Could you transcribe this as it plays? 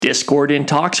Discord in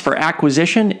talks for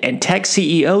acquisition, and tech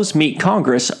CEOs meet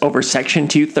Congress over Section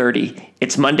 230.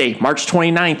 It's Monday, March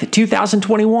 29th,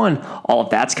 2021. All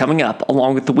of that's coming up,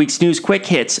 along with the week's news quick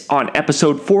hits on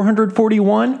episode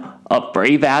 441 of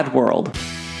Brave Ad World.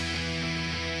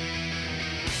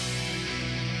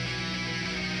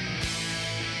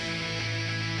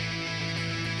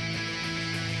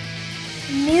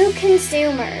 New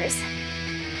consumers,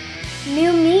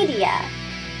 new media,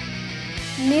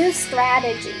 new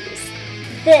strategies.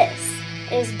 This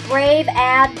is Brave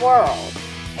Ad World.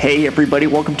 Hey everybody,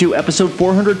 welcome to episode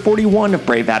 441 of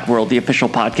Brave Ad World, the official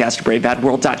podcast of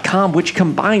braveadworld.com, which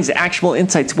combines actual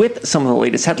insights with some of the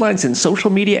latest headlines in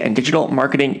social media and digital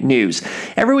marketing news.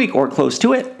 Every week or close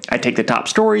to it, I take the top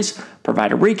stories,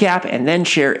 provide a recap, and then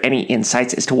share any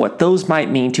insights as to what those might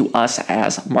mean to us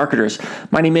as marketers.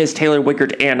 My name is Taylor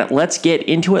Wickert, and let's get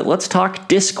into it. Let's talk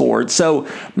Discord. So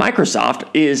Microsoft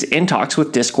is in talks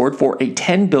with Discord for a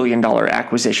 $10 billion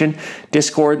acquisition.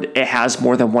 Discord, it has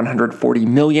more than 140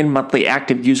 million monthly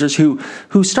active users who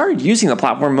started using the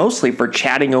platform mostly for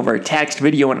chatting over text,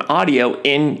 video, and audio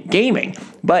in gaming.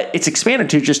 But it's expanded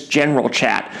to just general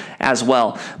chat as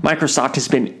well. Microsoft has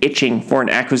been itching for an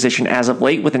acquisition as of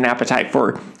late, with an appetite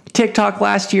for TikTok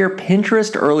last year,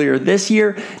 Pinterest earlier this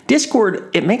year. Discord,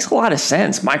 it makes a lot of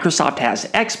sense. Microsoft has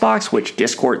Xbox, which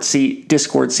Discord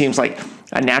seems like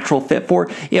a natural fit for.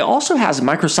 It also has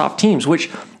Microsoft Teams, which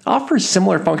offers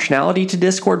similar functionality to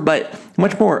Discord, but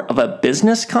much more of a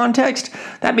business context.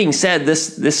 That being said,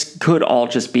 this could all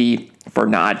just be for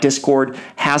naught. Discord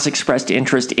has expressed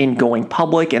interest in going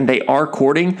public, and they are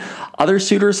courting other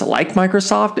suitors like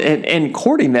Microsoft, and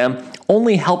courting them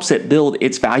only helps it build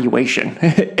its valuation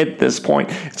at this point.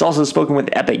 It's also spoken with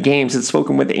Epic Games. It's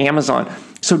spoken with Amazon.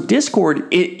 So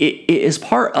Discord it is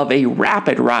part of a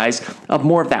rapid rise of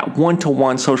more of that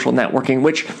one-to-one social networking,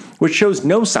 which shows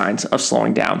no signs of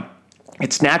slowing down.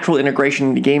 Its natural integration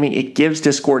into gaming, it gives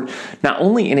Discord not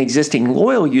only an existing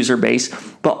loyal user base,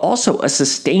 but also a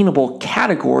sustainable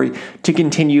category to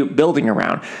continue building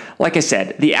around. Like I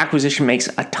said, the acquisition makes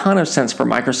a ton of sense for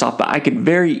Microsoft, but I could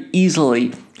very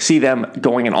easily see them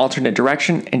going an alternate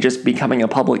direction and just becoming a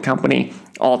public company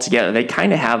altogether. They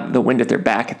kind of have the wind at their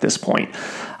back at this point.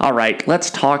 All right, let's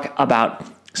talk about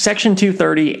Section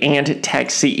 230 and tech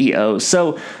CEOs.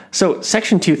 So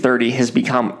Section 230 has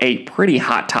become a pretty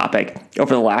hot topic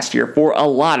over the last year for a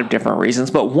lot of different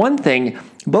reasons. But one thing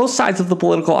both sides of the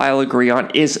political aisle agree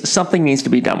on is something needs to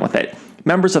be done with it.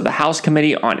 Members of the House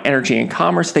Committee on Energy and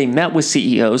Commerce, they met with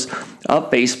CEOs of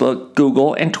Facebook,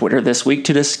 Google, and Twitter this week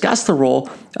to discuss the role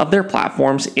of their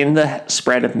platforms in the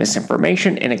spread of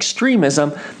misinformation and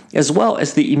extremism, as well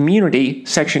as the immunity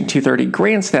Section 230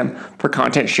 grants them for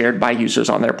content shared by users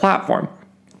on their platform.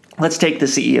 Let's take the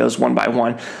CEOs one by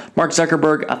one. Mark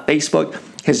Zuckerberg of Facebook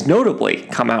has notably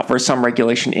come out for some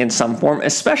regulation in some form,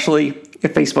 especially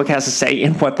if Facebook has a say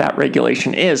in what that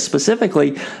regulation is.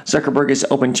 Specifically, Zuckerberg is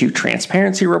open to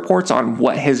transparency reports on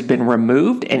what has been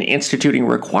removed and instituting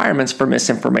requirements for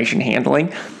misinformation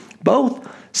handling. Both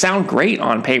sound great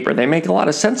on paper. They make a lot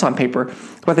of sense on paper,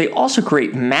 but they also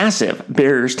create massive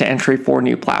barriers to entry for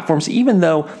new platforms, even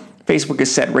though Facebook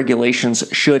has said regulations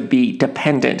should be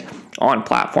dependent on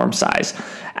platform size.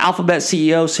 Alphabet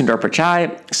CEO Sundar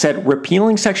Pichai said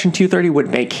repealing Section 230 would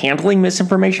make handling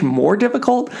misinformation more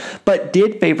difficult, but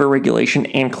did favor regulation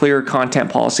and clearer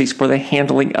content policies for the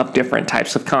handling of different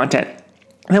types of content.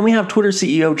 Then we have Twitter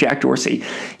CEO Jack Dorsey.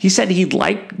 He said he'd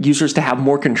like users to have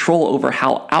more control over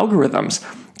how algorithms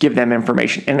give them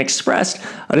information, and expressed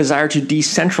a desire to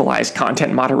decentralize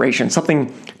content moderation,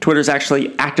 something Twitter's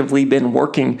actually actively been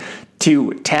working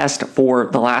to test for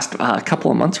the last couple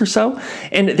of months or so.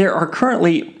 And there are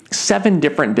currently 7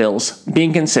 different bills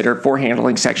being considered for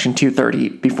handling Section 230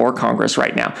 before Congress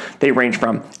right now. They range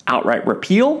from outright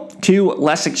repeal to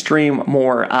less extreme,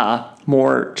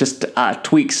 more just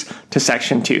tweaks to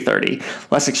Section 230,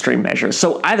 less extreme measures.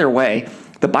 So either way,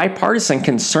 the bipartisan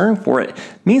concern for it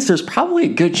means there's probably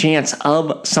a good chance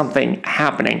of something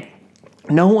happening.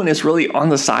 No one is really on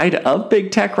the side of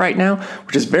big tech right now,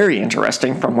 which is very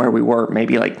interesting from where we were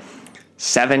maybe like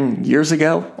 7 years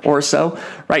ago or so.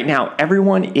 Right now,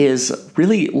 everyone is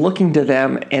really looking to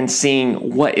them and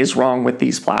seeing what is wrong with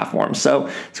these platforms. So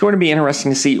it's going to be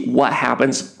interesting to see what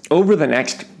happens over the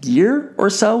next year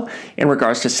or so in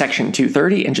regards to Section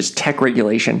 230 and just tech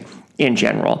regulation in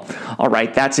general. All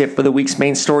right, that's it for the week's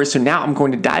main story. So now I'm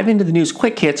going to dive into the news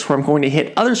quick hits, where I'm going to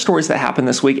hit other stories that happened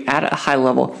this week at a high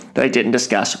level that I didn't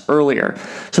discuss earlier.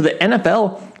 So the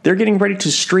NFL, they're getting ready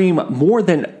to stream more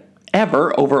than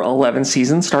ever over 11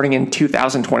 seasons starting in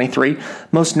 2023.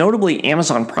 Most notably,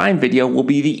 Amazon Prime Video will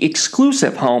be the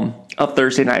exclusive home of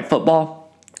Thursday Night Football.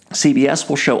 CBS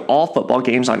will show all football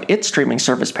games on its streaming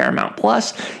service Paramount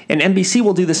Plus, and NBC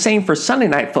will do the same for Sunday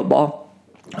Night Football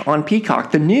on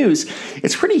Peacock. The news,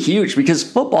 it's pretty huge because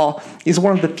football is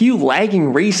one of the few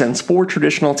lagging reasons for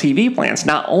traditional TV plans.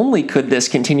 Not only could this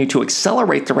continue to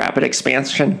accelerate the rapid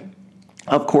expansion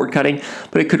of cord cutting,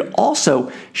 but it could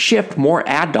also shift more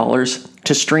ad dollars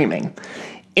to streaming.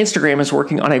 Instagram is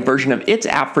working on a version of its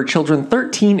app for children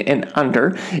 13 and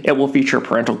under. It will feature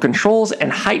parental controls and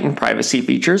heightened privacy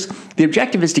features. The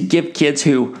objective is to give kids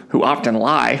who often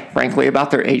lie, frankly,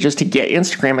 about their ages to get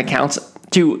Instagram accounts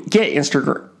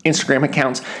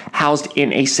housed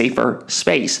in a safer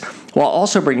space, while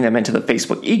also bringing them into the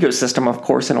Facebook ecosystem, of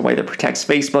course, in a way that protects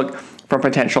Facebook from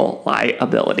potential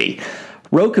liability.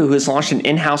 Roku has launched an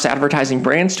in-house advertising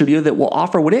brand studio that will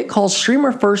offer what it calls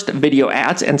streamer-first video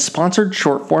ads and sponsored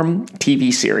short-form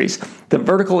TV series. The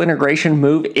vertical integration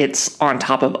move, it's on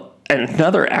top of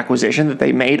another acquisition that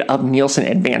they made of Nielsen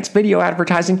Advanced Video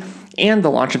Advertising and the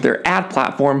launch of their ad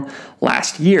platform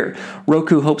last year.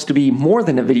 Roku hopes to be more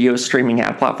than a video streaming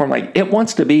ad platform. It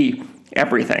wants to be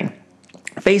everything.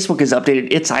 Facebook has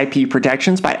updated its IP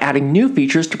protections by adding new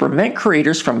features to prevent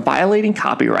creators from violating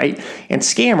copyright and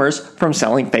scammers from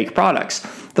selling fake products.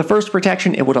 The first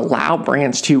protection, it would allow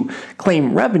brands to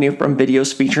claim revenue from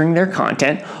videos featuring their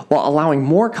content while allowing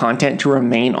more content to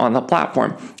remain on the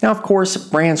platform. Now, of course,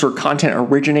 brands or content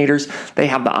originators, they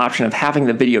have the option of having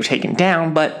the video taken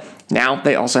down, but now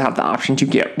they also have the option to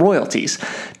get royalties.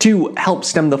 To help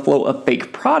stem the flow of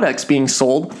fake products being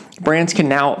sold, brands can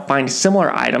now find similar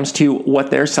items to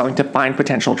what they're selling to find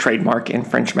potential trademark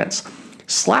infringements.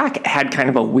 Slack had kind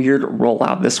of a weird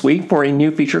rollout this week for a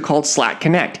new feature called Slack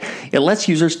Connect. It lets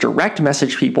users direct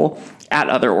message people at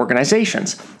other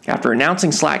organizations. After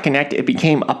announcing Slack Connect, it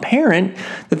became apparent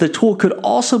that the tool could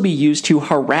also be used to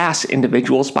harass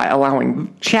individuals by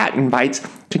allowing chat invites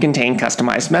to contain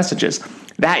customized messages.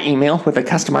 That email with a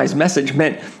customized message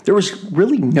meant there was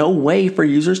really no way for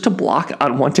users to block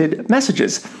unwanted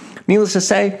messages. Needless to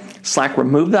say, Slack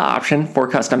removed the option for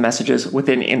custom messages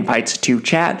within invites to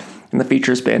chat, and the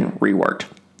feature's been reworked.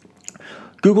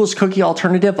 Google's cookie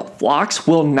alternative, Phlox,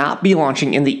 will not be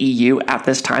launching in the EU at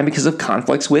this time because of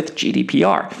conflicts with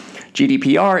GDPR.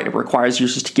 GDPR, it requires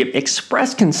users to give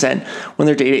express consent when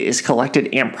their data is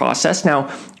collected and processed. Now,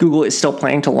 Google is still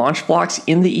planning to launch Phlox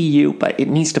in the EU, but it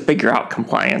needs to figure out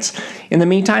compliance. In the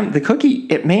meantime, the cookie,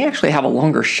 it may actually have a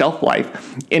longer shelf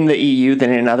life in the EU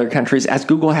than in other countries, as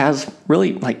Google has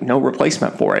really no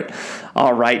replacement for it.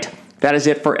 All right. That is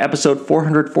it for episode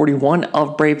 441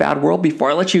 of Brave Ad World. Before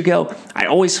I let you go, I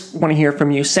always want to hear from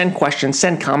you. Send questions,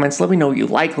 send comments. Let me know what you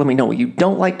like. Let me know what you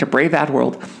don't like to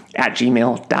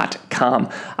braveadworld@gmail.com.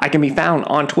 I can be found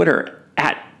on Twitter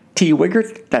at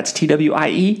TWiegert. That's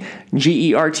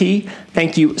TWIEGERT.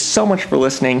 Thank you so much for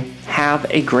listening. Have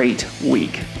a great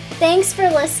week. Thanks for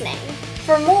listening.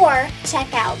 For more,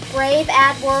 check out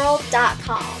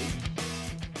braveadworld.com.